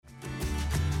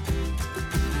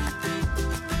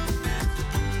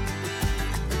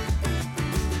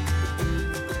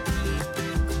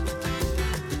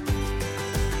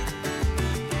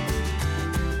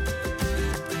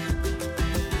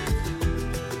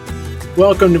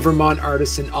Welcome to Vermont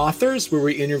Artists and Authors, where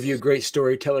we interview great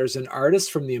storytellers and artists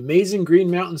from the amazing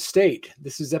Green Mountain State.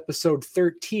 This is episode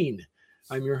 13.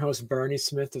 I'm your host, Barney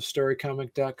Smith of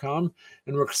StoryComic.com,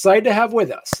 and we're excited to have with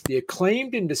us the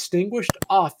acclaimed and distinguished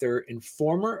author and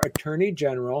former Attorney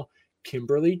General,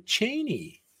 Kimberly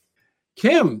Cheney.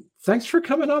 Kim, thanks for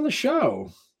coming on the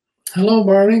show. Hello,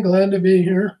 Barney. Glad to be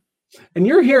here. And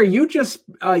you're here. You just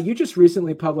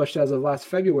recently published, as of last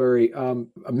February, a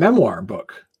memoir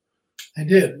book. I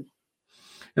did.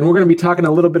 And we're going to be talking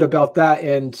a little bit about that.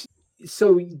 And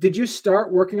so did you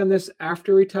start working on this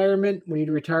after retirement, when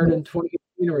you retired in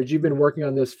 2018, or had you been working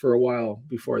on this for a while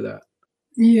before that?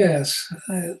 Yes,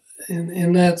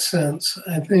 in that sense.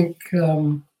 I think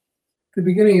the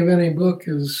beginning of any book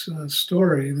is a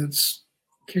story that's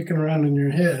kicking around in your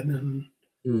head. And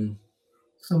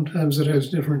sometimes it has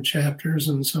different chapters,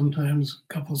 and sometimes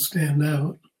a couple stand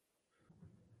out.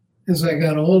 As I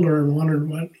got older and wondered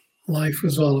what life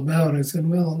was all about, I said,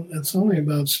 well, it's only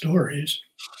about stories.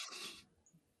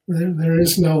 There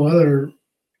is no other.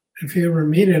 If you ever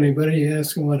meet anybody, you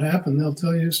ask them what happened, they'll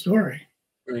tell you a story.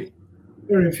 Right.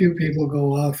 Very few people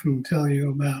go off and tell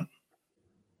you about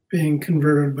being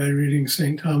converted by reading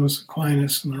St. Thomas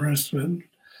Aquinas and the rest of it.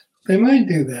 They might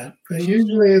do that, but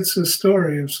usually it's a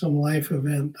story of some life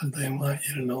event that they want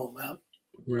you to know about.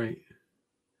 Right.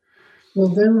 Well,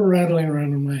 they were rattling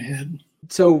around in my head.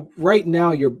 So right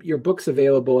now, your book's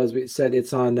available, as we said,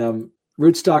 it's on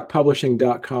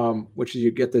rootstockpublishing.com, which is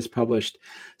you get this published.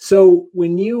 So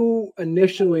when you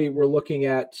initially were looking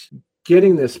at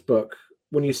getting this book,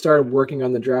 when you started working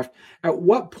on the draft, at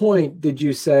what point did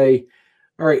you say,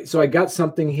 all right, so I got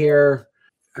something here.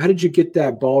 How did you get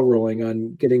that ball rolling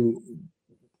on getting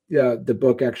the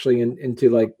book actually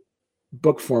into like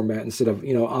book format instead of,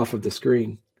 off of the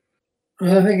screen?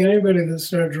 Well, I think anybody that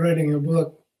starts writing a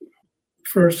book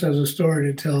first has a story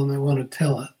to tell, and they want to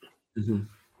tell it. Mm-hmm.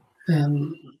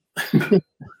 And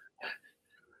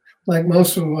like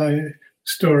most of my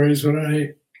stories, when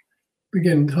I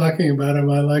begin talking about them,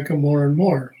 I like them more and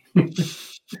more.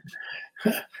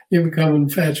 You become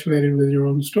infatuated with your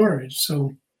own stories.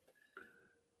 So,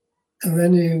 and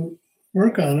then you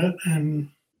work on it, and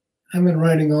I've been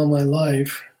writing all my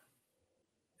life,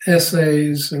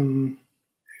 essays and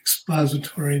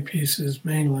expository pieces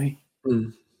mainly.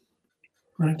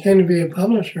 When I came to be a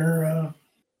publisher,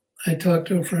 I talked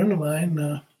to a friend of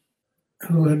mine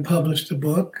who had published a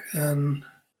book, and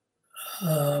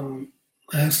I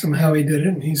asked him how he did it,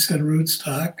 and he said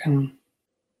rootstock. And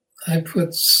I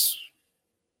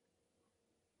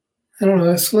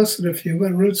solicited a few,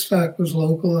 but rootstock was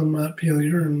local and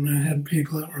Montpelier, and I had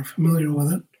people that were familiar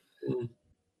with it.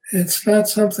 It's not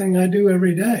something I do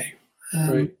every day.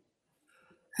 Right.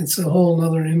 It's a whole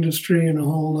other industry and a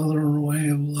whole other way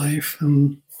of life,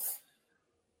 and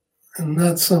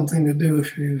not something to do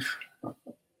if you've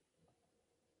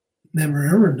never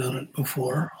ever done it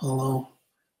before, although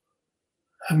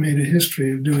I made a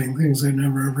history of doing things I've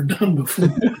never ever done before.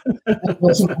 That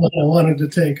wasn't what I wanted to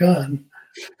take on.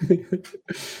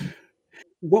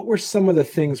 What were some of the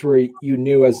things where you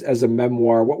knew as a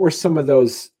memoir, what were some of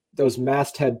those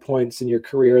masthead points in your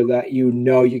career that you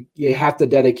have to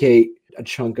dedicate a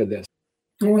chunk of this?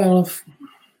 Well,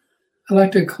 I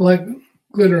like to collect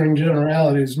glittering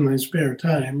generalities in my spare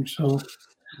time. So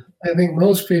I think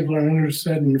most people are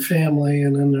interested in family,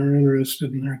 and then they're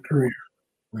interested in their career.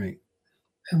 Right.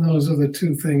 And those are the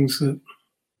two things that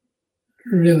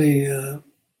really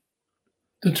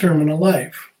determine a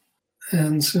life.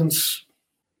 And since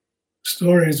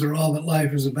stories are all that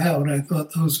life is about, I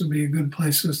thought those would be good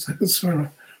places to sort of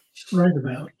write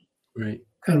about. Right.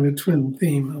 Kind of a twin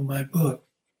theme of my book.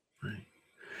 Right.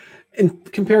 And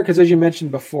compare, because as you mentioned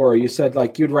before, you said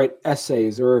like you'd write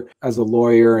essays or as a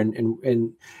lawyer,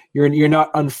 and you're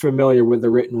not unfamiliar with the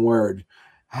written word.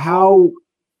 How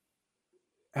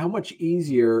much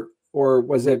easier, or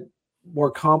was it more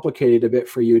complicated a bit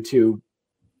for you to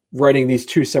writing these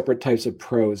two separate types of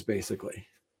prose, basically?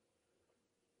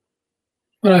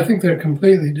 Well, I think they're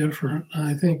completely different.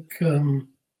 I think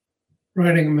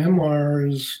writing a memoir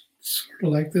is sort of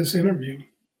like this interview.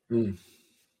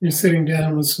 You're sitting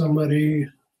down with somebody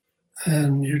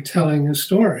and you're telling a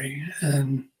story,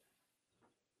 and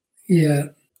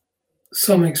yet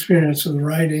some experience with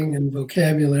writing and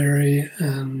vocabulary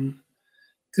and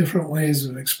different ways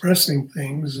of expressing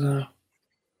things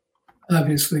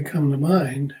obviously come to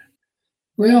mind.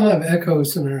 We all have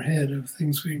echoes in our head of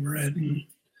things we've read and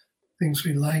things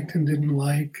we liked and didn't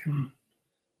like, and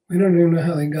we don't even know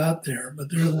how they got there, but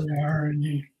there they are, and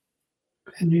you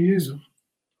use them.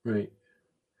 Right.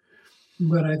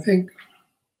 But I think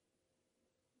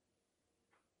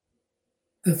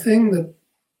the thing that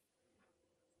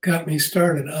got me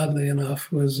started, oddly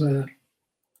enough, was a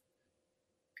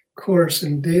course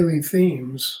in daily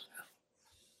themes.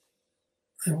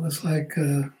 It was like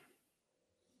a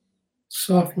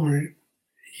sophomore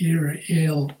year at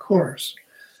Yale course.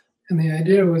 And the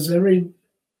idea was every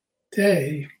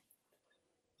day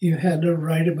you had to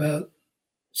write about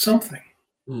something,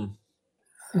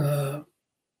 4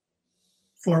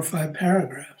 or 5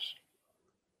 paragraphs.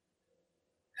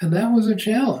 And that was a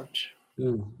challenge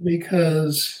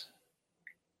because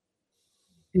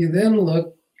you then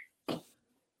look, I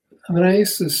mean, I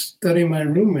used to study my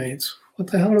roommates. What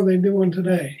the hell are they doing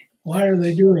today? Why are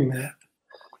they doing that?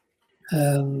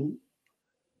 And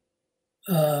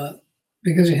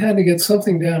because you had to get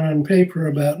something down on paper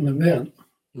about an event.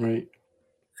 Right.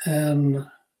 And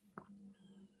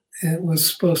it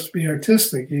was supposed to be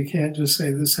artistic. You can't just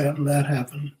say this happened, that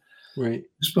happened. Right.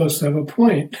 You're supposed to have a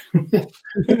point.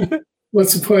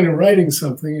 What's the point of writing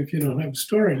something if you don't have a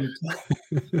story to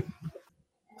tell?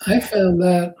 I found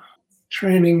that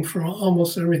training for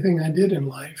almost everything I did in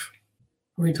life.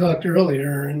 We talked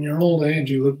earlier, in your old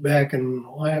age, you look back and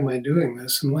why am I doing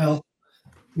this? And well,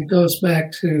 it goes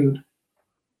back to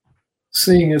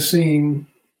seeing a scene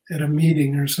at a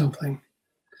meeting or something.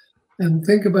 And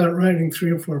think about writing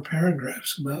 3 or 4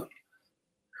 paragraphs about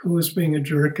who was being a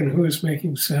jerk and who was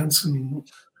making sense and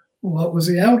what was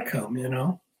the outcome, you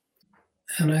know?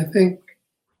 And I think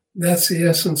that's the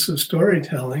essence of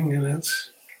storytelling, and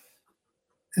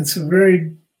it's a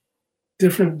very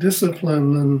different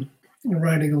discipline than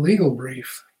writing a legal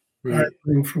brief,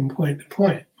 arguing from point to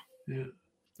point. Yeah.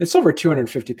 It's over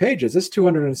 250 pages. It's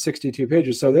 262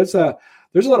 pages. So there's a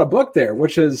lot of book there,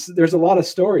 there's a lot of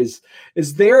stories.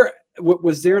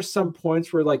 Was there some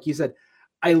points where, like you said,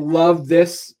 I love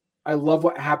this, I love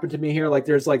what happened to me here? Like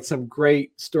there's like some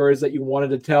great stories that you wanted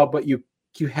to tell, but you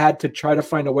had to try to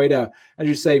find a way to, as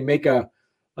you say, make a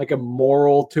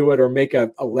moral to it or make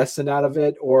a lesson out of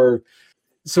it? Or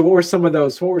so what were some of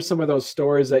those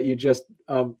stories that you just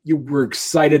you were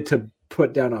excited to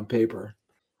put down on paper?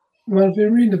 Well, if you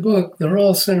read the book, they're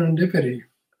all serendipity.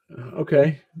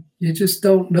 Okay. You just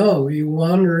don't know. You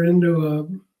wander into a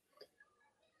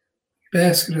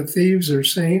basket of thieves or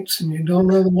saints and you don't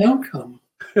know the outcome.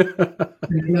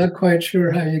 You're not quite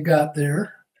sure how you got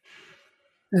there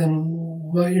and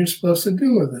what you're supposed to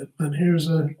do with it. But here's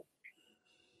a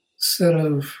set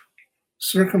of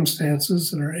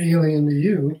circumstances that are alien to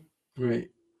you. Right.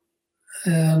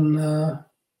 And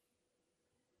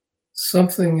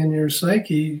something in your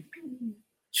psyche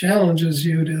challenges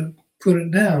you to put it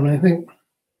down. I think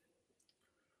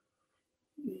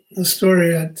the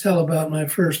story I tell about my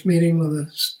first meeting with a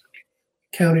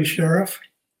county sheriff,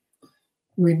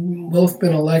 we'd both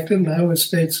been elected and I was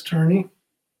state's attorney.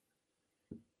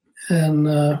 And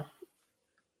I'd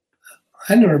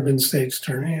never been state's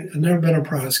attorney. I'd never been a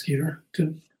prosecutor.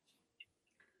 Did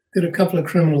a couple of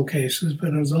criminal cases,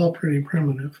 but it was all pretty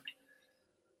primitive.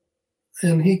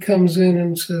 And he comes in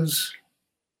and says,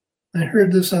 I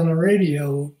heard this on the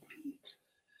radio,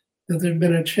 that there'd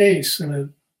been a chase and a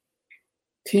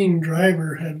teen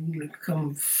driver had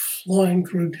come flying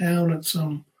through town at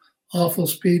some awful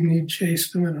speed and he'd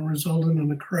chased him and it resulted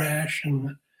in a crash and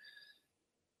the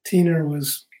teener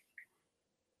was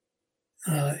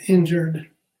injured.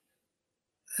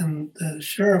 And the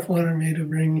sheriff wanted me to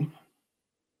bring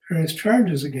various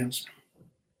charges against him.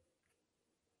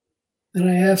 And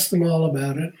I asked them all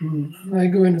about it, and I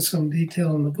go into some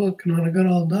detail in the book, and when I got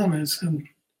all done, I said,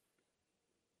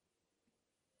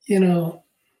 you know,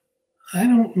 I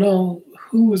don't know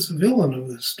who was the villain of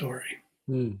this story.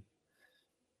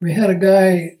 We had a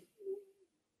guy,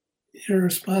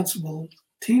 irresponsible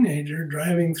teenager,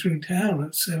 driving through town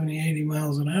at 70, 80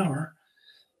 miles an hour,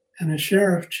 and a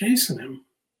sheriff chasing him,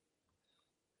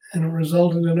 and it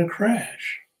resulted in a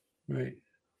crash. Right.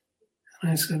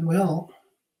 And I said, well,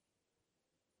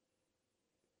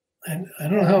 I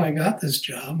don't know how I got this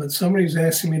job, but somebody's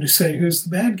asking me to say who's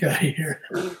the bad guy here.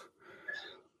 And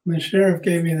the sheriff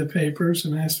gave me the papers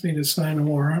and asked me to sign a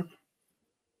warrant.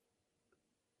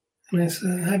 And I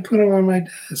said, I put them on my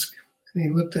desk. And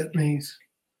he looked at me, he said,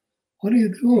 what are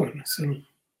you doing? I said,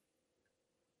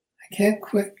 I can't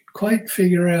quite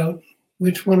figure out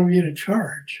which one of you to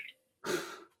charge.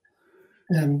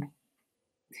 And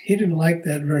he didn't like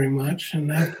that very much.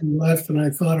 And after he left and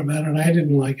I thought about it, I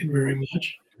didn't like it very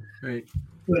much. Right.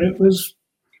 But it was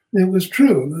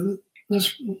true.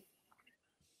 This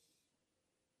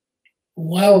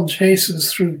wild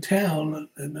chases through town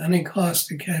at any cost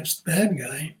to catch the bad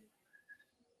guy.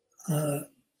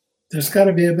 There's got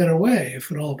to be a better way,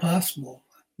 if at all possible.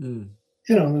 You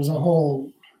know, there's a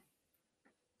whole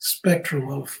spectrum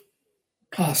of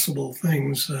possible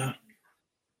things.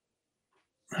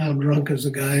 How drunk is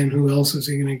the guy, and who else is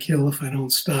he going to kill if I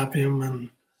don't stop him?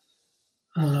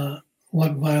 And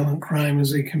what violent crime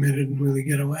has he committed, and will he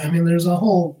get away? I mean, there's a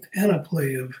whole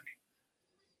panoply of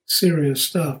serious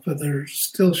stuff, but there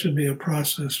still should be a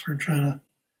process for trying to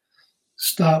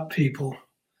stop people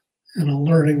and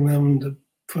alerting them to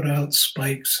put out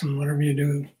spikes and whatever you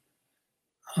do,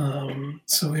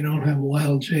 so we don't have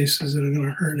wild chases that are going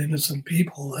to hurt innocent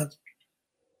people.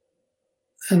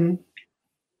 And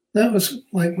that was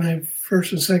like my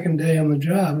first or second day on the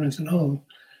job, and I said, "Oh,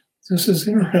 this is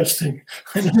interesting.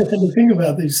 I never had to think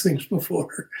about these things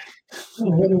before.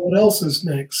 What else is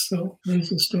next?" So there's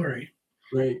the story.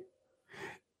 Right.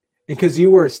 And because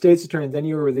you were a state's attorney, then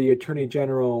you were the attorney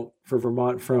general for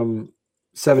Vermont from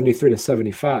 73 to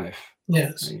 75.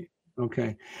 Yes. Right?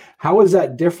 Okay. How was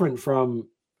that different from,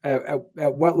 at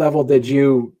what level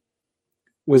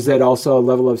was that also a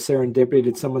level of serendipity?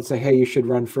 Did someone say, hey, you should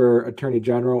run for attorney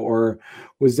general? Or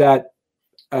was that?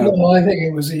 No, I think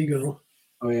it was ego.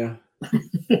 Oh, yeah.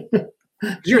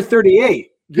 You're 38.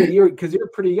 Because you're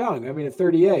pretty young. I mean, at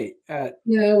 38.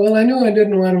 Yeah, well, I knew I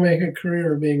didn't want to make a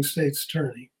career of being state's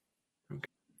attorney. Okay.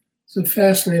 It's a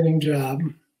fascinating job,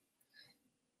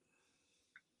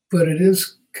 but it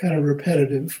is kind of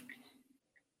repetitive.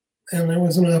 And there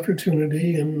was an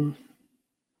opportunity, and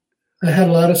I had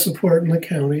a lot of support in the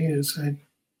county.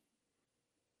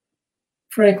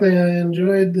 Frankly, I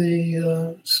enjoyed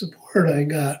the support I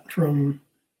got from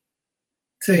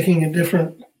taking a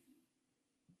different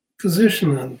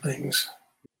position on things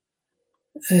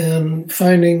and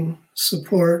finding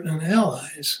support and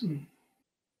allies. And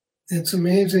it's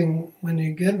amazing when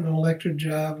you get an elected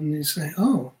job and you say,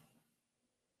 oh,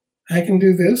 I can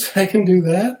do this, I can do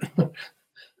that.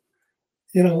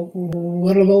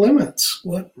 What are the limits?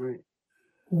 What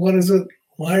is it?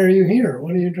 Why are you here?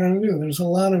 What are you trying to do? There's a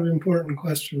lot of important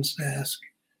questions to ask.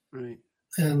 Right.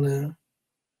 And the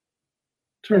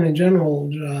attorney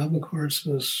general job, of course,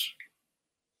 was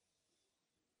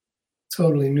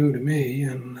totally new to me,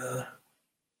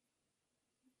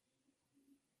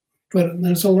 but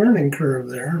there's a learning curve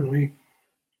there, and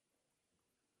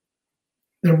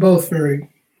they're both very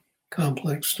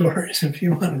complex stories if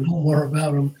you want to know more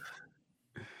about them.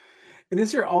 And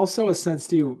is there also a sense,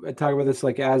 do you talk about this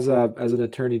like as an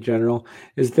attorney general,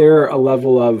 is there a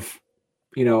level of,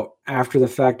 after the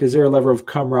fact, is there a level of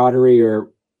camaraderie or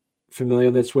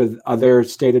familiarness with other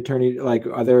state attorney, like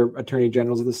other attorney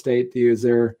generals of the state? Is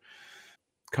there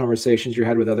conversations you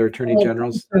had with other attorney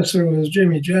generals? The professor was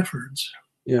Jimmy Jeffords,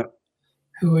 yeah,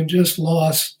 who had just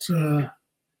lost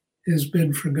his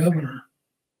bid for governor,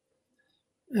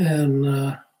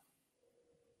 and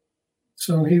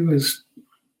so he was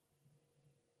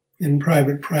in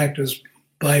private practice,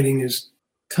 biding his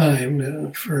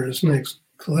time for his next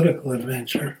political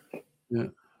adventure. Yeah,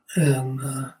 and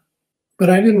but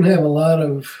I didn't have a lot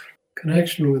of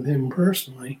connection with him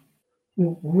personally.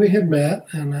 We had met,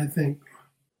 and I think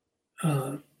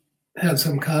had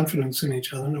some confidence in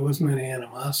each other. There wasn't any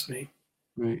animosity.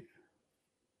 Right.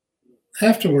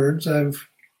 Afterwards, I've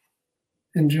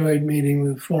enjoyed meeting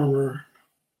with former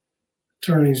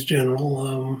attorneys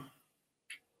general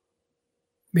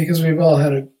because we've all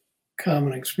had a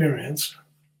common experience.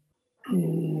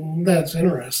 That's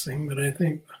interesting, but I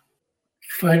think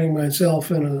finding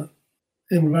myself in an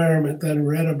environment that I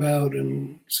read about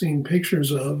and seen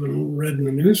pictures of and read in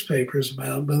the newspapers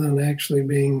about, but then actually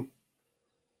being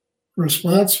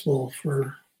responsible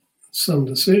for some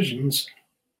decisions,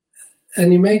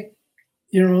 and you make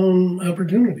your own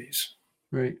opportunities,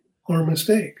 right, or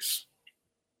mistakes,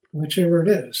 whichever it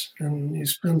is, and you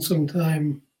spend some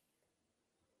time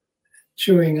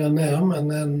chewing on them, and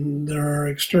then there are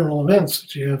external events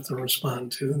that you have to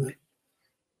respond to, that,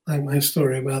 like my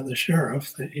story about the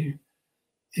sheriff, that you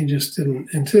just didn't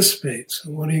anticipate.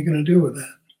 So what are you going to do with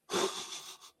that?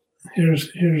 Here's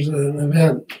an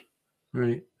event,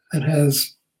 right, that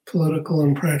has political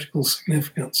and practical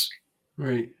significance.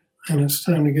 Right. And it's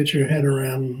time to get your head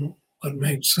around what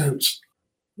makes sense.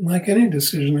 Like any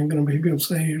decision, I'm going to be people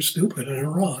say you're stupid and you're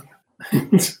wrong.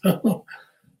 So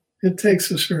it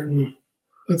takes a certain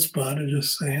chutzpah to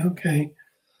just say, okay,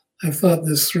 I've thought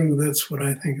this through. That's what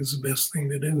I think is the best thing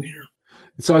to do here.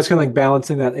 So it's kind of like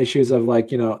balancing that issues of like,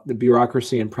 the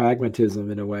bureaucracy and pragmatism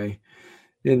in a way.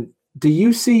 And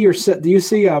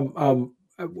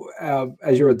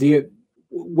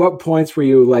what points were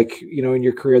you like, in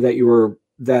your career that you were,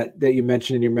 that you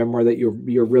mentioned in your memoir that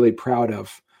you're really proud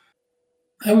of?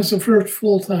 I was the first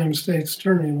full-time state's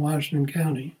attorney in Washington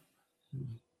County.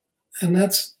 And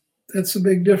that's that's a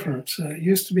big difference. It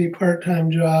used to be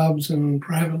part-time jobs and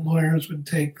private lawyers would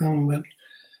take them, but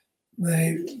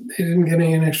they didn't get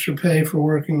any extra pay for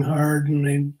working hard,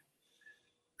 and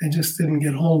they just didn't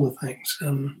get hold of things.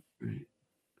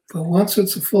 But once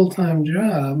it's a full-time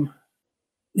job,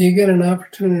 you get an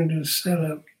opportunity to set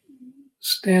a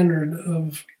standard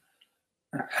of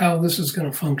how this is going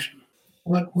to function.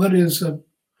 What is a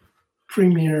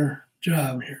premier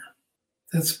job here?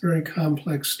 That's a very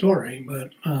complex story, but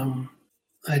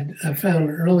I found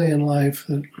early in life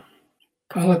that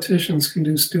politicians can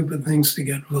do stupid things to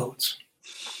get votes.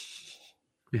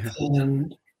 Yeah.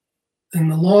 And in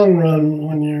the long run,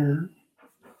 when you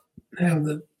have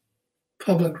the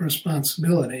public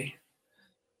responsibility,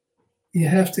 you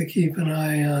have to keep an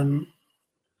eye on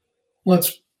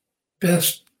what's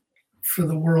best for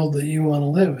the world that you want to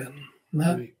live in,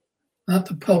 not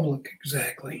the public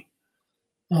exactly,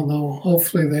 although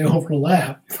hopefully they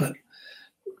overlap. But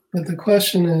the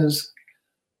question is,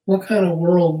 what kind of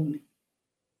world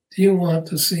do you want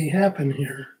to see happen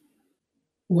here?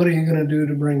 What are you going to do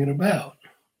to bring it about?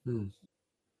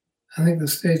 I think the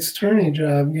state's attorney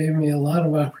job gave me a lot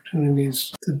of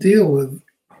opportunities to deal with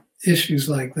issues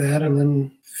like that and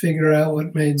then figure out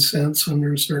what made sense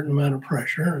under a certain amount of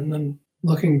pressure, and then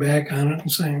looking back on it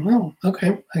and saying, oh,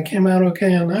 okay, I came out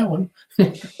okay on that one.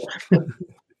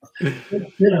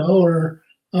 Or,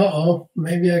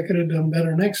 maybe I could have done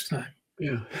better next time.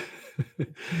 Yeah.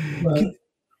 But,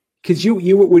 because you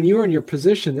when you were in your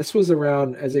position, this was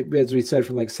around, as we said,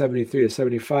 from like 73 to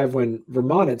 75, when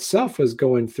Vermont itself was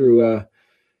going through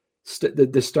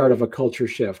the start of a culture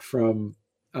shift from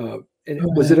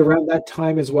was it around that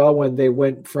time as well when they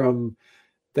went from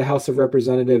the House of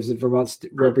Representatives, and Vermont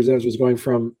representatives was going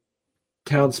from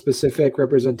town specific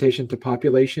representation to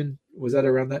population? Was that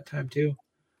around that time too?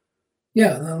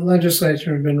 Yeah, the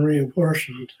legislature had been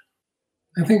reapportioned.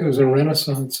 I think it was a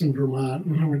renaissance in Vermont,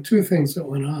 and there were two things that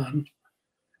went on: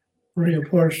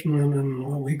 reapportionment and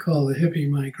what we call the hippie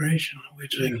migration,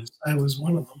 which I guess I was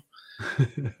one of them.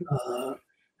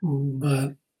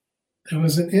 But there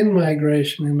was an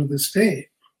in-migration into the state,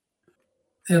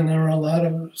 and there were a lot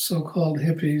of so-called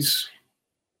hippies.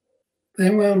 They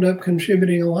wound up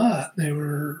contributing a lot. They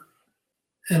were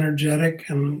energetic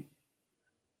and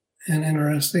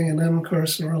interesting, and then, of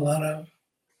course, there were a lot of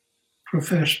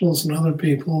professionals and other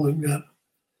people who got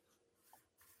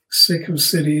sick of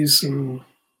cities and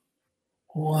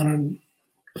wanted,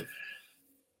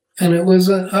 and it was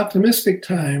an optimistic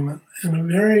time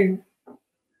and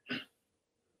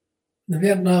the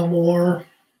Vietnam War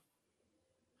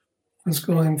was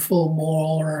going full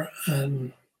bore,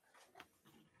 and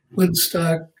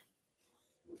Woodstock,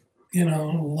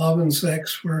 love and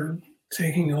sex were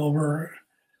taking over,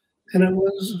 and it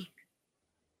was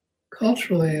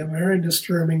culturally a very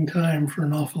disturbing time for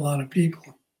an awful lot of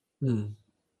people.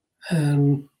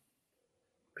 And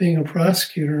being a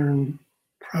prosecutor and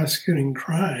prosecuting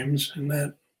crimes in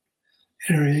that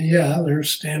area,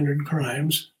 there's standard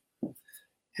crimes.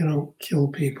 You don't kill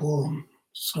people and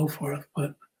so forth,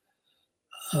 but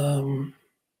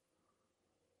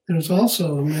there's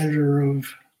also a measure of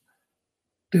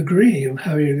degree of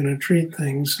how you're going to treat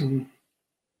things, and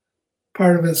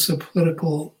part of it's a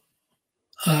political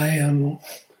eye on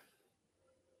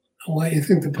what you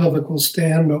think the public will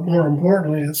stand, but more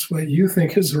importantly, it's what you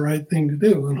think is the right thing to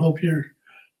do, and hope your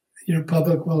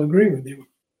public will agree with you.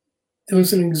 It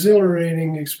was an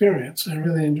exhilarating experience. I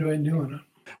really enjoyed doing it.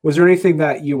 Was there anything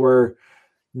that you were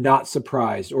not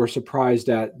surprised or surprised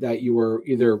at that you were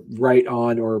either right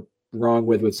on or wrong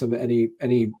with some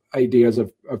any ideas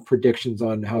of predictions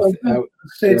on how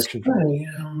direction?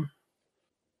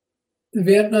 The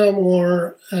Vietnam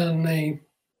War and the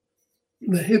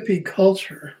hippie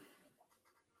culture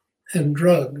and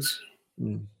drugs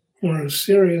were a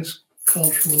serious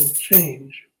cultural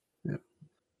change. Yeah.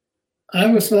 I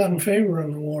was not in favor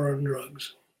of the war on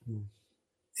drugs,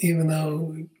 even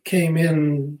though it came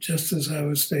in just as I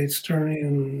was state's attorney,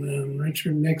 and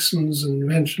Richard Nixon's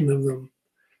invention of the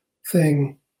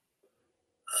thing.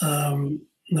 The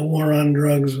war on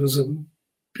drugs was a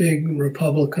big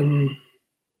Republican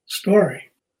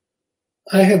story.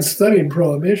 I had studied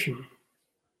prohibition,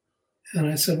 and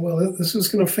I said, well, this is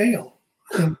going to fail.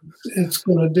 And it's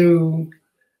going to do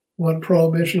what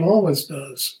prohibition always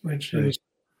does, which is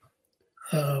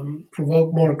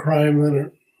provoke more crime than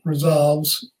it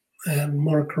resolves and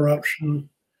more corruption.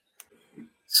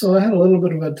 So I had a little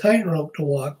bit of a tightrope to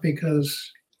walk,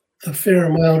 because a fair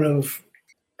amount of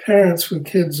parents with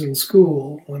kids in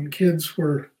school, when kids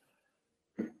were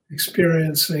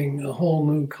experiencing a whole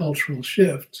new cultural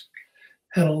shift,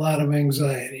 had a lot of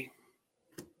anxiety.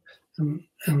 And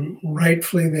And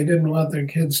rightfully, they didn't want their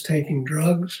kids taking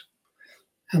drugs.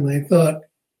 And they thought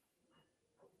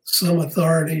some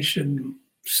authority should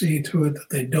see to it that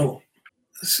they don't.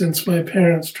 Since my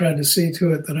parents tried to see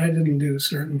to it that I didn't do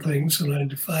certain things and I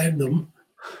defied them,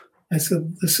 I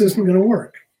said, this isn't going to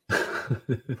work.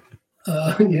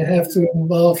 You have to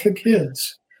involve the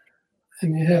kids,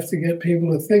 and you have to get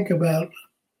people to think about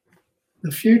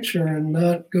the future and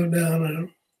not go down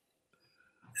an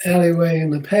alleyway in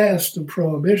the past of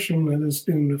prohibition that is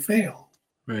doomed to fail.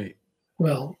 Right.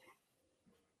 Well,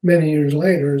 many years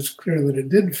later, it's clear that it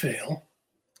did fail.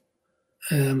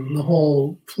 And the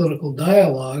whole political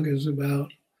dialogue is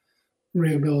about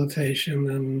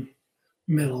rehabilitation and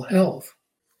mental health.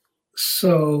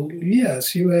 So,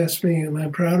 yes, you asked me, am I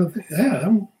proud of it?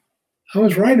 Yeah, I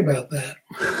was right about that.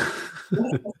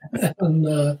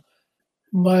 And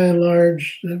by and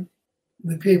large,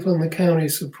 the people in the county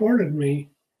supported me.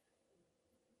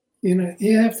 You know,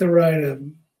 you have to ride a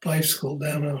bicycle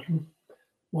down a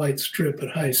white strip at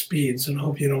high speeds and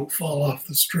hope you don't fall off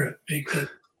the strip, because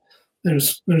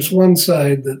there's one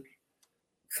side that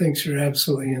thinks you're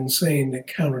absolutely insane to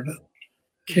cater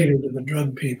to the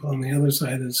drug people, and the other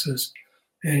side that says,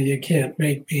 you can't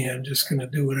make me, I'm just going to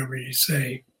do whatever you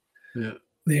say. Yeah.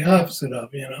 The opposite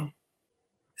of,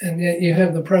 And yet you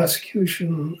have the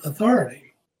prosecution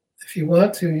authority. If you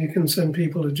want to, you can send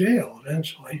people to jail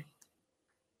eventually.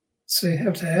 So you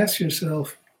have to ask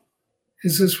yourself,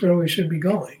 is this where we should be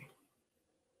going?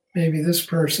 Maybe this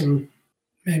person,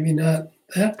 maybe not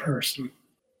that person.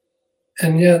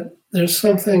 And yet there's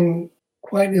something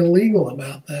quite illegal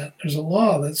about that. There's a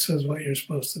law that says what you're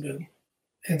supposed to do.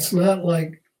 It's not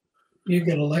like you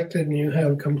get elected and you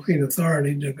have complete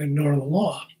authority to ignore the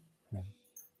law.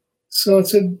 So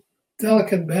it's a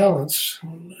delicate balance.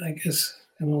 I guess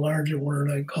in a larger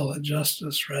word, I'd call it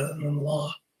justice rather than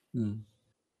law. Mm.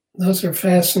 Those are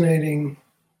fascinating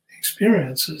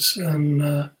experiences,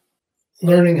 and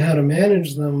learning how to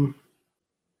manage them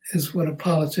is what a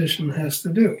politician has to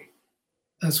do.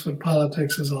 That's what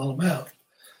politics is all about.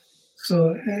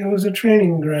 So it was a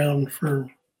training ground for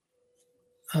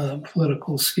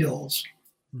political skills.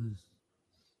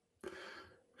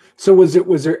 So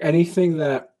was there anything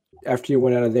that after you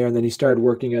went out of there and then you started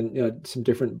working on some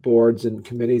different boards and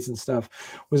committees and stuff,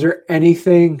 was there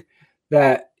anything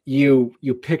that you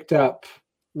picked up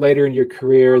later in your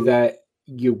career that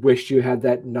you wished you had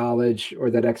that knowledge or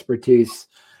that expertise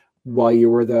while you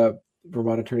were the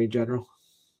Vermont Attorney General?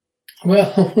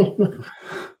 Well,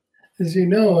 as you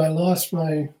know, I lost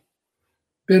my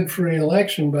bid for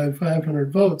re-election by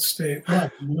 500 votes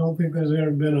statewide. I don't think there's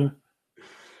ever been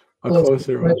a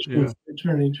closer one, yeah.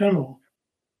 Attorney General.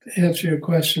 To answer your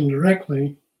question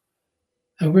directly,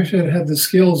 I wish I'd had the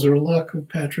skills or luck of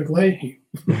Patrick Leahy.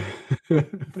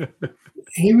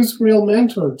 He was a real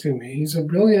mentor to me. He's a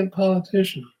brilliant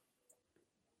politician.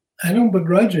 I don't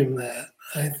begrudge him that.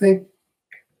 I think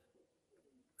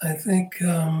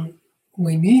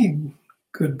we need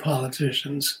good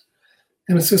politicians.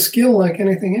 And it's a skill like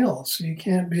anything else. You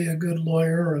can't be a good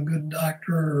lawyer or a good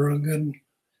doctor or a good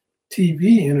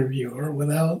TV interviewer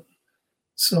without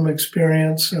some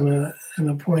experience and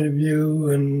a point of view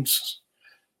and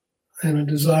a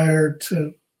desire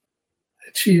to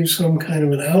achieve some kind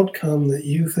of an outcome that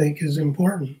you think is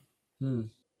important.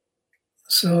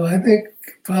 So I think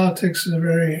politics is a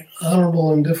very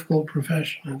honorable and difficult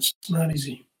profession. It's not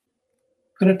easy.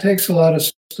 But it takes a lot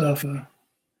of stuff,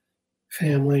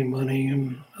 family, money,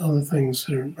 and other things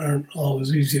that aren't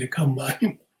always easy to come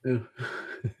by. Yeah.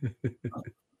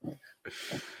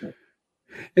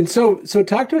 And so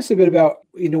talk to us a bit about,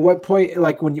 what point,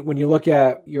 like when you look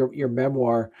at your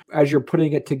memoir, as you're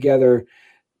putting it together,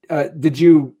 did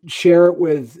you share it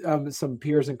with some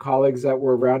peers and colleagues that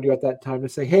were around you at that time to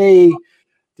say, hey,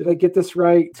 did I get this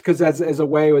right? Because as a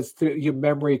way, it's your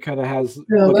memory kind of has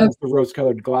looking at the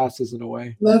rose-colored glasses in a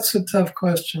way. That's a tough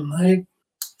question.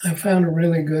 I found a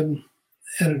really good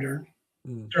editor,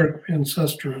 Dirk Van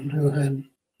Susteren, who had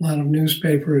a lot of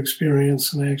newspaper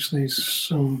experience and actually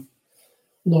some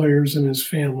lawyers in his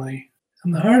family.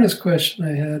 And the hardest question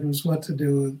I had was what to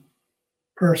do with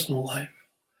personal life.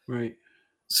 Right.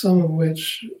 Some of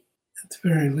which, at the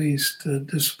very least,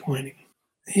 disappointing.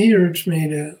 He urged me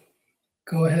to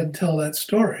go ahead and tell that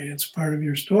story. It's part of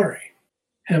your story.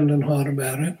 Hemmed and hawed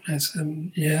about it. I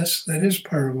said, yes, that is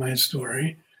part of my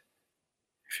story.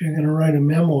 If you're going to write a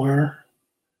memoir,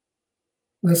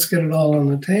 let's get it all on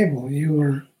the table. You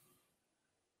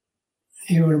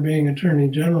were being Attorney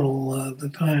General at the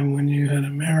time when you had a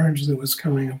marriage that was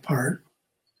coming apart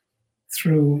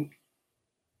through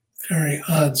very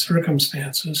odd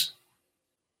circumstances.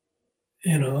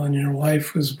 and your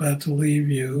wife was about to leave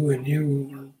you and you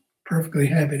were perfectly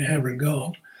happy to have her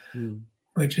go,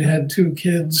 but you had 2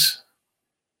 kids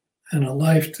and a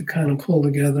life to kind of pull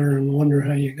together and wonder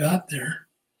how you got there.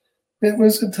 It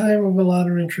was a time of a lot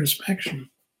of introspection.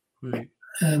 Right.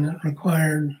 And it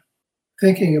required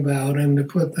thinking about, and to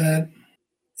put that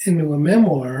into a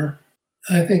memoir,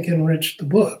 I think enriched the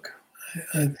book.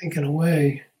 I think in a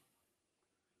way,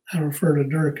 I refer to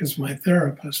Dirk as my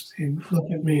therapist. He'd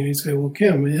look at me and he'd say, well,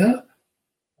 Kim, yeah,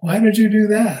 why did you do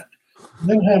that? And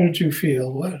then how did you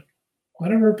feel?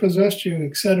 Whatever possessed you,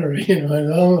 et cetera.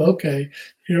 Oh, okay,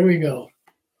 here we go.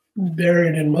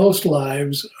 Buried in most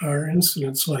lives are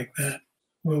incidents like that,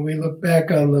 where we look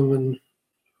back on them and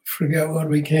forget what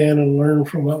we can and learn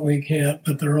from what we can't,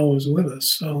 but they're always with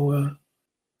us. So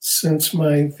since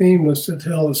my theme was to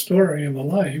tell the story of a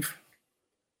life,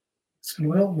 I said,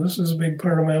 well, this is a big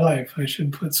part of my life. I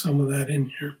should put some of that in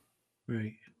here.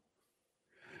 Right.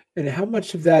 And how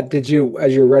much of that did you,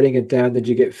 as you're writing it down, did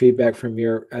you get feedback from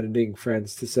your editing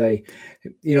friends to say,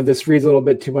 this reads a little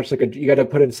bit too much you got to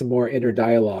put in some more inner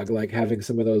dialogue, like having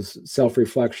some of those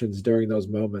self-reflections during those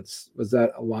moments? Was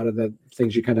that a lot of the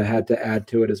things you kind of had to add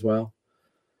to it as well?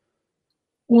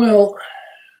 Well,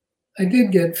 I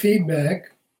did get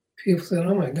feedback. People said,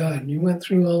 oh my God, you went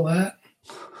through all that?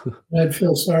 I'd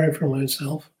feel sorry for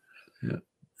myself. Yeah.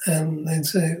 And they'd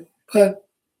say, but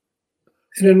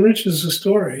it enriches the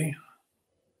story.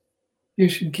 You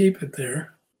should keep it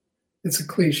there. It's a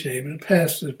cliche, but it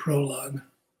passed as prologue.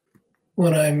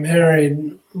 When I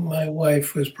married, my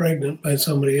wife was pregnant by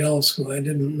somebody else who I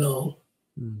didn't know.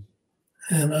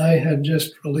 And I had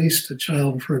just released a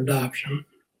child for adoption.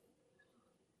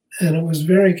 And it was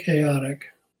very chaotic.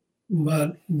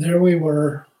 But there we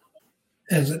were,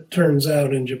 as it turns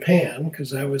out, in Japan,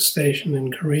 because I was stationed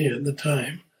in Korea at the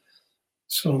time.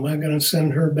 So am I going to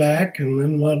send her back? And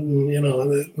then what?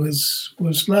 It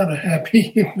was not a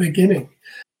happy beginning.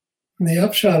 The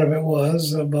upshot of it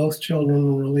was both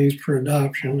children were released for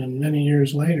adoption, and many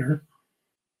years later,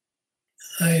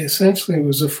 I essentially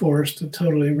was forced to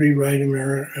totally rewrite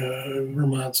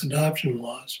Vermont's adoption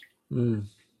laws.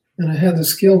 And I had the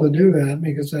skill to do that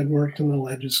because I'd worked in the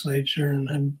legislature and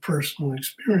had personal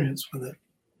experience with it.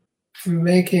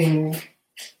 Making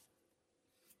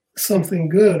something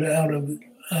good out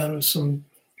of some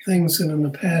things that in the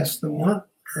past that weren't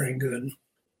very good.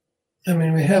 I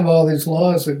mean, we have all these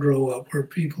laws that grow up where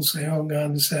people say, oh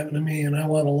God, this happened to me, and I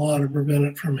want a law to prevent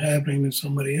it from happening to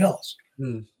somebody else.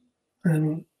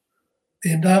 And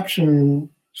the adoption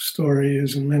story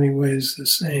is in many ways the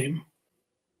same.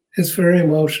 It's very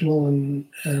emotional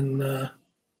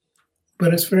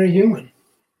but it's very human.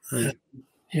 Right.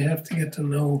 You have to get to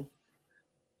know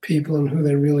people and who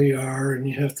they really are, and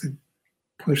you have to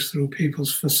push through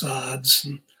people's facades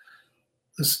and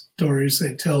the stories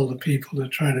they tell to people to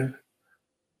try to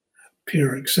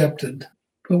appear accepted.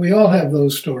 But we all have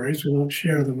those stories. We don't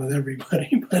share them with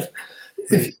everybody, but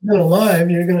if you've been alive,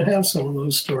 you're going to have some of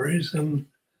those stories. And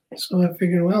so I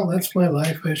figured, well, that's my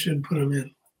life. I should put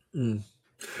them in.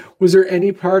 Was there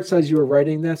any parts as you were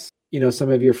writing this, some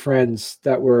of your friends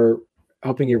that were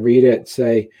helping you read it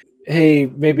say, hey,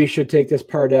 maybe you should take this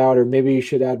part out, or maybe you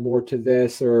should add more to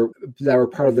this, or that were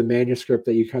part of the manuscript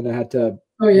that you kind of had to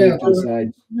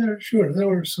decide? Sure. There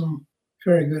were some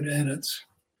very good edits.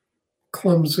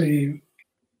 Clumsy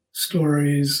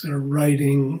stories or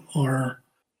writing, or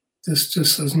this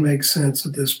just doesn't make sense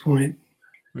at this point.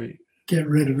 Right. Get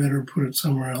rid of it or put it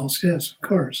somewhere else. Yes, of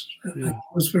course. It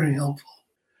was very helpful.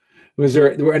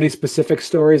 Were any specific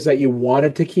stories that you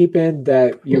wanted to keep in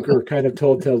that you were kind of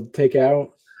told to take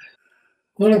out?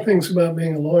 One of the things about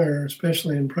being a lawyer,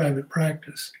 especially in private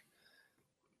practice,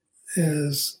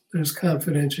 is there's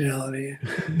confidentiality.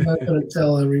 You're not going to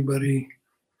tell everybody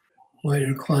what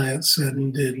your client said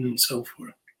and did and so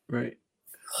forth. Right.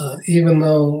 Even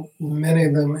though many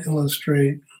of them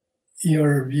illustrate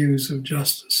your views of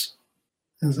justice.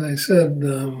 As I said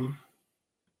in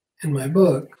my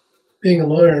book, being a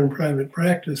lawyer in private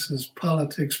practice is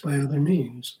politics by other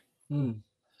means.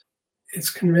 It's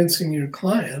convincing your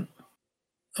client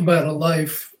about a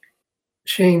life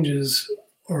changes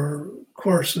or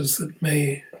courses that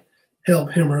may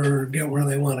help him or her get where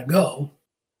they want to go.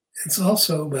 It's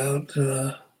also about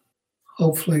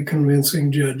hopefully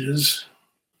convincing judges,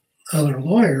 other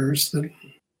lawyers, that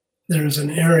there's an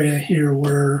area here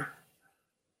where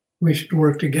we should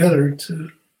work together to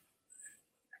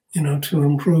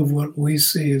improve what we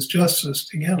see as justice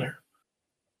together.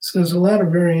 So there's a lot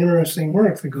of very interesting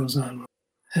work that goes on,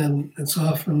 and it's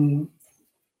often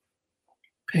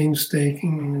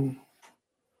painstaking and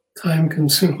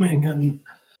time-consuming and,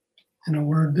 in a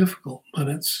word, difficult. But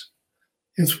it's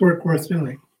it's work worth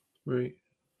doing. Right.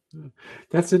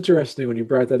 That's interesting when you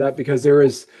brought that up, because there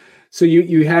is, so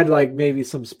you had like maybe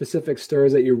some specific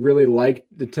stories that you really liked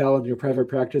to tell in your private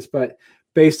practice, but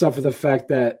based off of the fact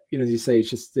that, as you say, it's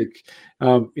just the,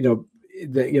 the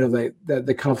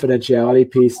confidentiality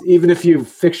piece, even if you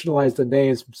fictionalize the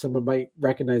names, someone might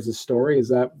recognize the story. Is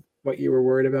that what you were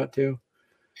worried about too?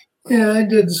 Yeah, I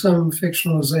did some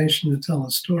fictionalization to tell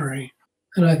a story.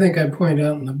 And I think I point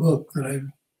out in the book that I've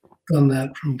done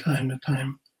that from time to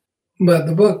time. But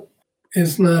the book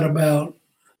is not about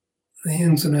the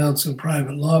ins and outs of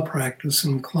private law practice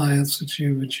and clients that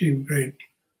you've achieved great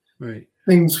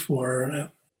things for.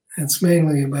 It's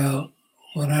mainly about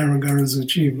what I regard as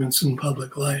achievements in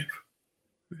public life.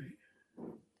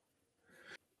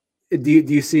 Do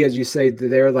you see, as you say,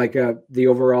 there like the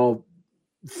overall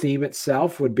theme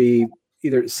itself would be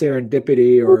either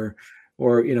serendipity or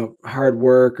hard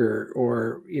work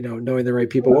or knowing the right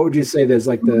people? What would you say there's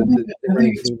like the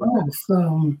running theme?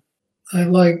 Both. I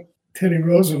like Teddy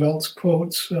Roosevelt's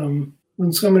quotes.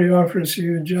 When somebody offers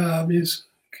you a job,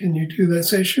 can you do that?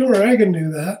 Say, sure, I can do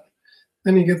that.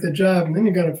 Then you get the job, and then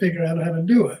you got to figure out how to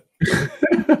do it. I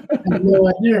have no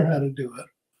idea how to do it.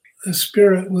 The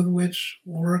spirit with which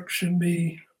work should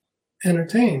be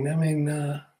entertained. I mean,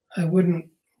 I wouldn't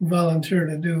volunteer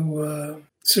to do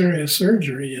serious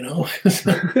surgery,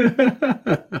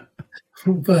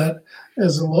 But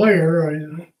as a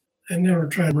lawyer, I never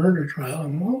tried a murder trial.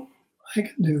 And, well, I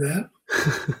can do that.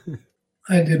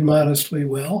 I did modestly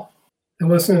well. There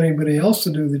wasn't anybody else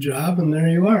to do the job, and there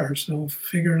you are. So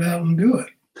figure it out and do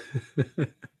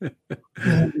it.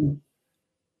 And,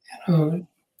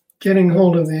 getting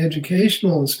hold of the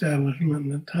educational establishment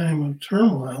in the time of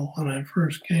turmoil when I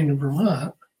first came to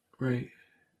Vermont. Right.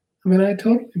 I mean, I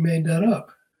totally made that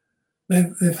up.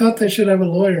 They thought they should have a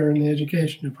lawyer in the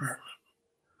education department,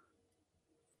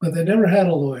 but they never had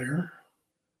a lawyer.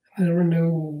 They never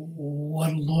knew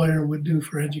what a lawyer would do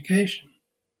for education.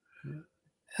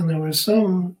 And there was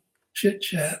some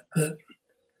chit-chat that,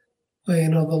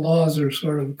 well, the laws are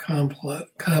sort of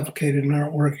complicated and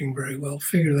aren't working very well.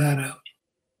 Figure that out.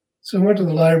 So I went to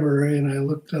the library and I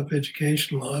looked up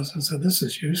education laws and said, this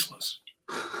is useless.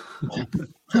 I'm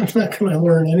not going to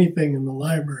learn anything in the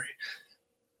library.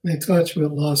 They taught you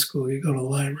at law school, you go to the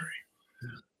library.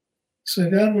 So I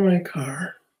got in my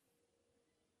car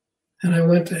and I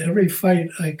went to every fight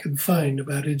I could find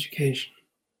about education.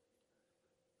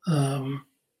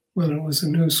 Whether it was a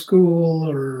new school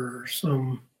or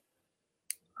some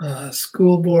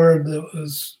school board that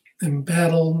was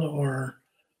embattled or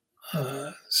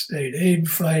state aid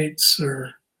fights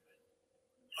or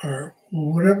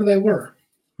whatever they were.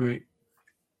 Right.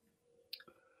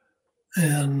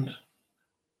 And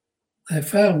I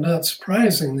found, not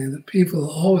surprisingly, that people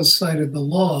always cited the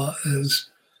law as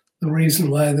the reason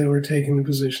why they were taking the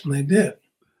position they did.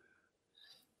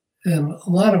 And a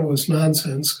lot of it was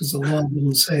nonsense because the law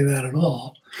didn't say that at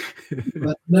all.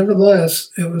 But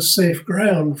nevertheless, it was safe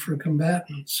ground for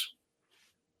combatants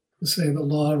to say the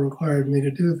law required me to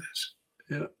do this.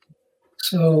 Yeah.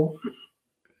 So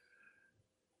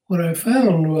what I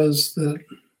found was that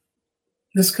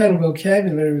this kind of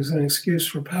vocabulary was an excuse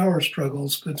for power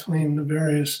struggles between the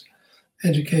various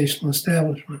educational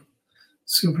establishments,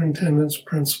 superintendents,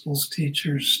 principals,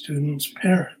 teachers, students,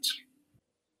 parents.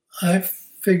 I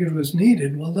figured was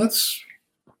needed. Well, let's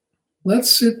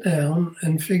sit down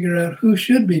and figure out who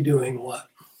should be doing what.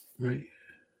 Right.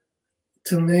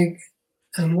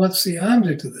 And what's the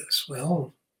object of this?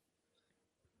 Well,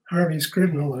 Harvey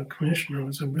Scribnell, the commissioner,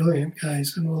 was a brilliant guy. He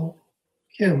said, well,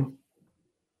 Kim,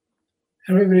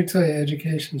 everybody tell you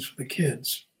education's for the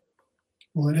kids.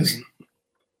 Well, it isn't.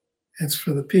 It's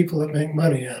for the people that make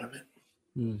money out of it.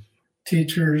 Mm.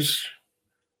 Teachers,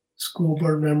 school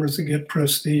board members that get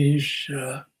prestige.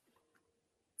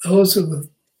 Those are the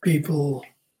people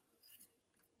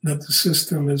that the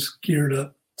system is geared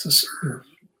up to serve.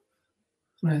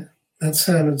 That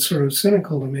sounded sort of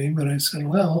cynical to me, but I said,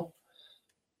 well,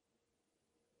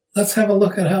 let's have a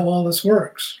look at how all this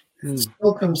works. It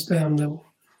still comes down to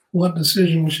what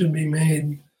decisions should be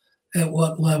made at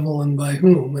what level and by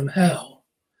whom and how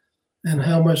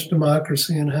much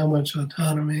democracy and how much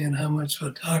autonomy and how much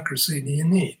autocracy do you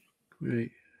need? Right.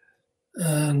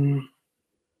 And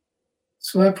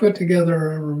so I put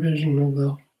together a revision of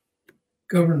the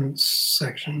governance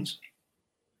sections,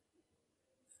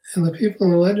 and the people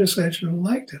in the legislature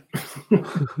liked it.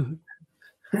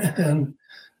 And a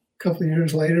couple of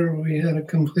years later, we had a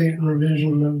complete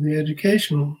revision of the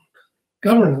educational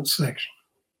governance section.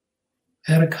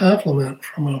 I had a compliment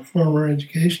from a former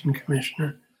education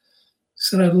commissioner. He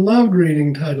said, I loved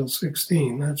reading Title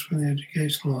 16. That's where the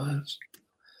education law is.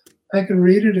 I could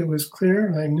read it. It was clear.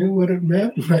 And I knew what it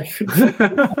meant. And I could,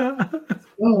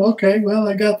 oh, okay. Well,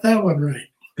 I got that one right.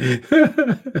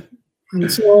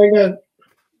 And so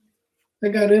I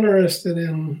got interested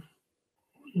in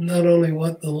not only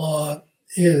what the law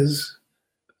is,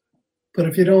 but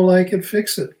if you don't like it,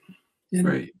 fix it.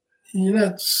 Right. You're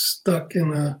not stuck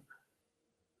in a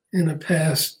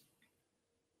past.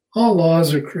 All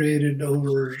laws are created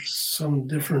over some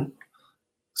different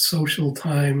social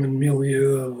time and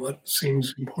milieu of what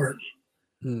seems important.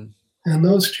 And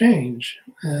those change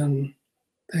and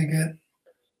they get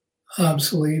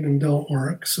obsolete and don't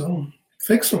work. So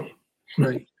fix them.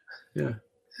 Right. Yeah.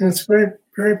 And it's a very,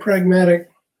 very pragmatic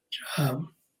job.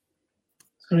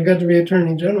 So when I got to be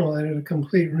Attorney General, I did a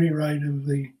complete rewrite of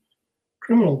the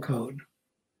criminal code.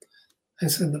 I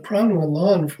said, the problem with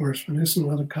law enforcement isn't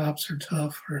whether cops are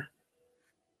tough or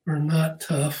not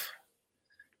tough.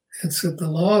 It's that the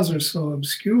laws are so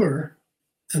obscure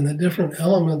and the different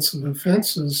elements of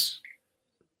offenses,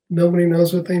 nobody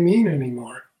knows what they mean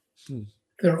anymore.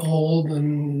 They're old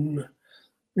and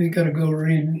we got to go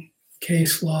read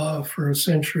case law for a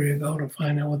century ago to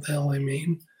find out what the hell they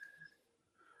mean.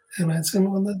 And I said,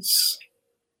 well, let's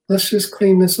just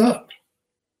clean this up.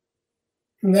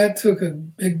 And that took a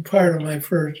big part of my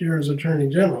first year as Attorney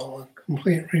General. A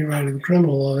complete rewrite of the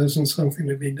criminal law isn't something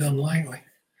to be done lightly.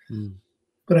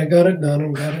 But I got it done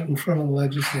and got it in front of the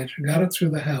legislature, got it through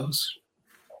the House,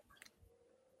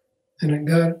 and it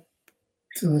got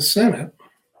to the Senate,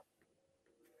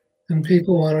 and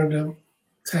people wanted to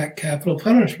tack capital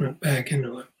punishment back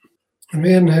into it. And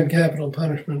we hadn't had capital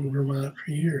punishment in Vermont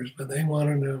for years, but they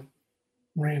wanted to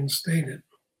reinstate it.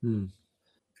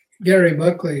 Gary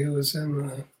Buckley, who was then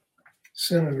the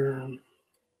senator and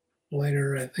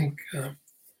later, I think,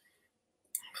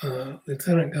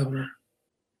 lieutenant governor,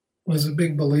 was a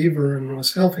big believer and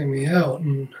was helping me out.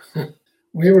 And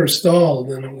we were stalled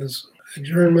and it was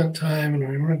adjournment time and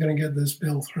we weren't going to get this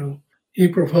bill through. He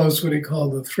proposed what he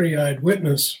called the three-eyed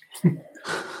witness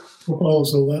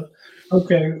proposal. That,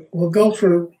 okay, we'll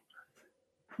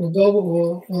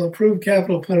approve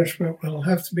capital punishment, but it'll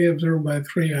have to be observed by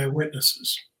three-eyed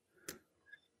witnesses.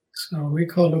 So we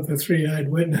called it the three-eyed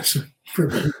witness.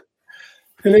 And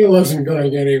it wasn't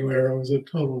going anywhere. It was a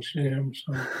total sham.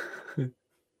 So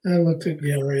I looked at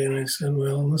Gary and I said,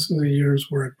 well, this is a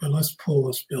year's work, but let's pull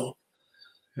this bill.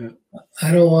 Yeah.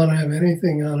 I don't want to have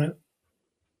anything on it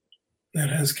that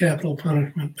has capital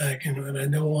punishment back into it. I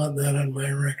don't want that on my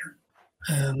record.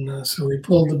 And so we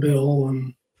pulled the bill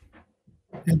and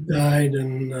it died.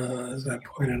 And as I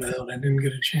pointed out, I didn't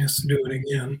get a chance to do it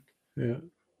again. Yeah.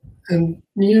 And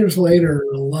years later,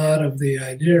 a lot of the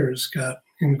ideas got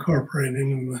incorporated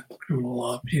into the criminal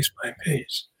law piece by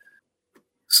piece.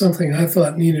 Something I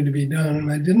thought needed to be done, and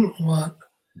I didn't want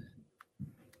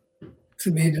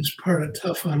to be just part of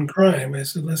tough on crime. I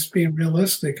said, let's be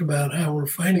realistic about how we're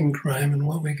fighting crime and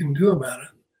what we can do about it.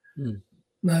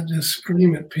 Not just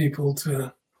scream at people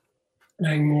to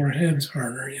bang more heads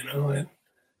harder, you know. It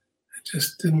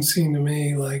just didn't seem to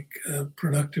me like a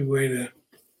productive way to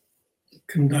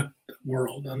conduct the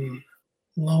world. And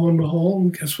lo and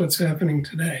behold, guess what's happening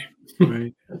today?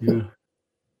 Right. Yeah.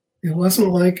 It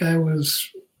wasn't like I was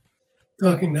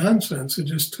talking nonsense. It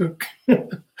just took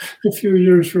a few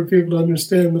years for people to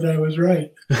understand that I was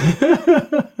right.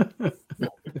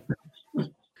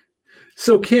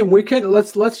 So Kim,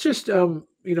 let's just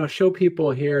show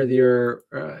people here your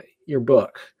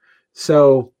book.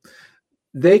 So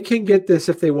they can get this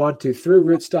if they want to through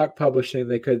Rootstock Publishing.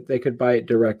 They could buy it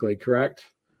directly, correct?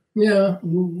 Yeah,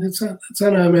 it's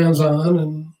on Amazon,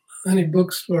 and any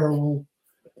bookstore will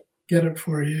get it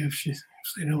for you if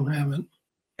they don't have it.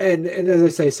 And as I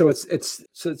say, so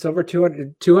it's over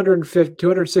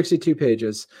 262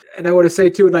 pages. And I want to say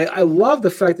too, and I love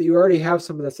the fact that you already have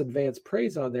some of this advanced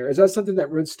praise on there. Is that something that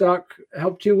Rootstock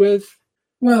helped you with?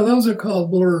 Well, those are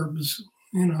called blurbs.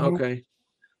 You know. Okay.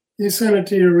 You send it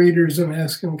to your readers and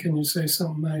ask them, can you say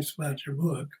something nice about your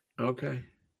book? Okay.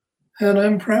 And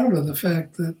I'm proud of the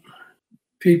fact that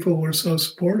people were so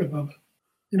supportive of it.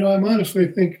 You know, I honestly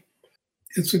think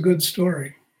it's a good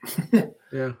story.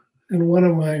 Yeah. And one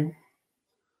of my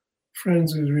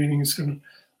friends who's reading it said,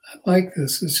 I like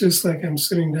this. It's just like I'm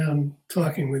sitting down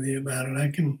talking with you about it.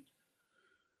 I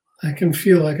can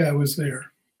feel like I was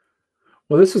there.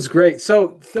 Well, this is great.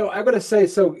 So I'm going to say,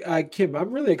 Kim,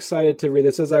 I'm really excited to read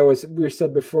this. As we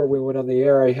said before we went on the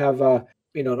air, I have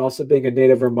and also being a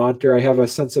native Vermonter, I have a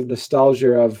sense of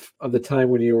nostalgia of the time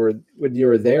when you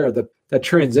were there. The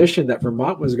transition that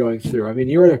Vermont was going through. I mean,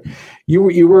 you were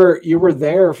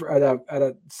there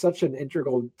at such an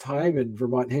integral time in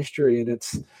Vermont history, and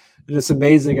it's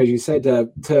amazing, as you said,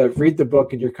 to read the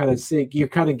book, and you're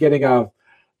kind of getting a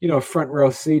front row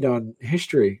seat on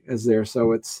history as there.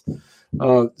 So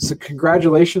so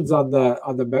congratulations on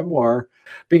the memoir,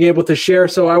 being able to share.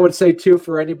 So I would say too,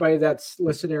 for anybody that's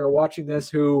listening or watching this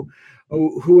who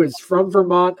is from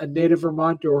Vermont, a native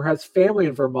Vermonter, or has family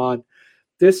in Vermont,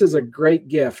 this is a great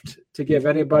gift to give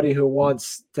anybody who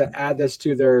wants to add this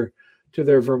to their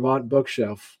Vermont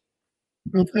bookshelf.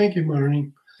 Well, thank you,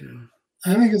 Barney. Yeah.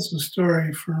 I think it's a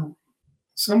story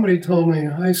somebody told me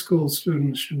high school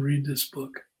students should read this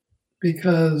book,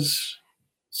 because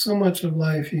so much of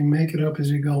life, you make it up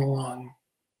as you go along.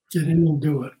 Get in and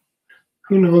do it.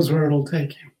 Who knows where it'll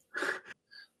take you?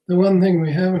 The one thing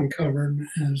we haven't covered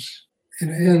is it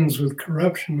ends with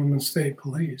corruption in the state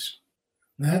police.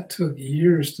 That took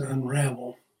years to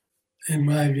unravel. In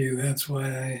my view, that's why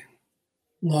I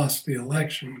lost the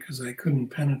election, because I couldn't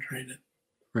penetrate it.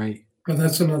 Right. But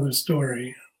that's another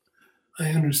story.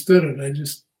 I understood it. I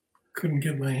just couldn't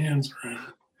get my hands around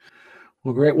it.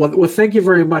 Well, great. Well, thank you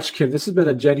very much, Kim. This has been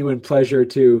a genuine pleasure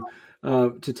to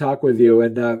talk with you.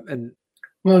 And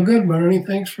well, good, Barney.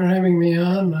 Thanks for having me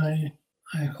on. I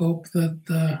hope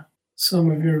that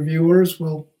some of your viewers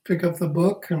will pick up the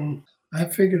book. And I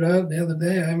figured out the other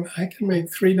day I can make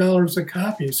 $3 a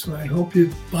copy, so I hope you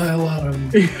buy a lot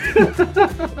of them.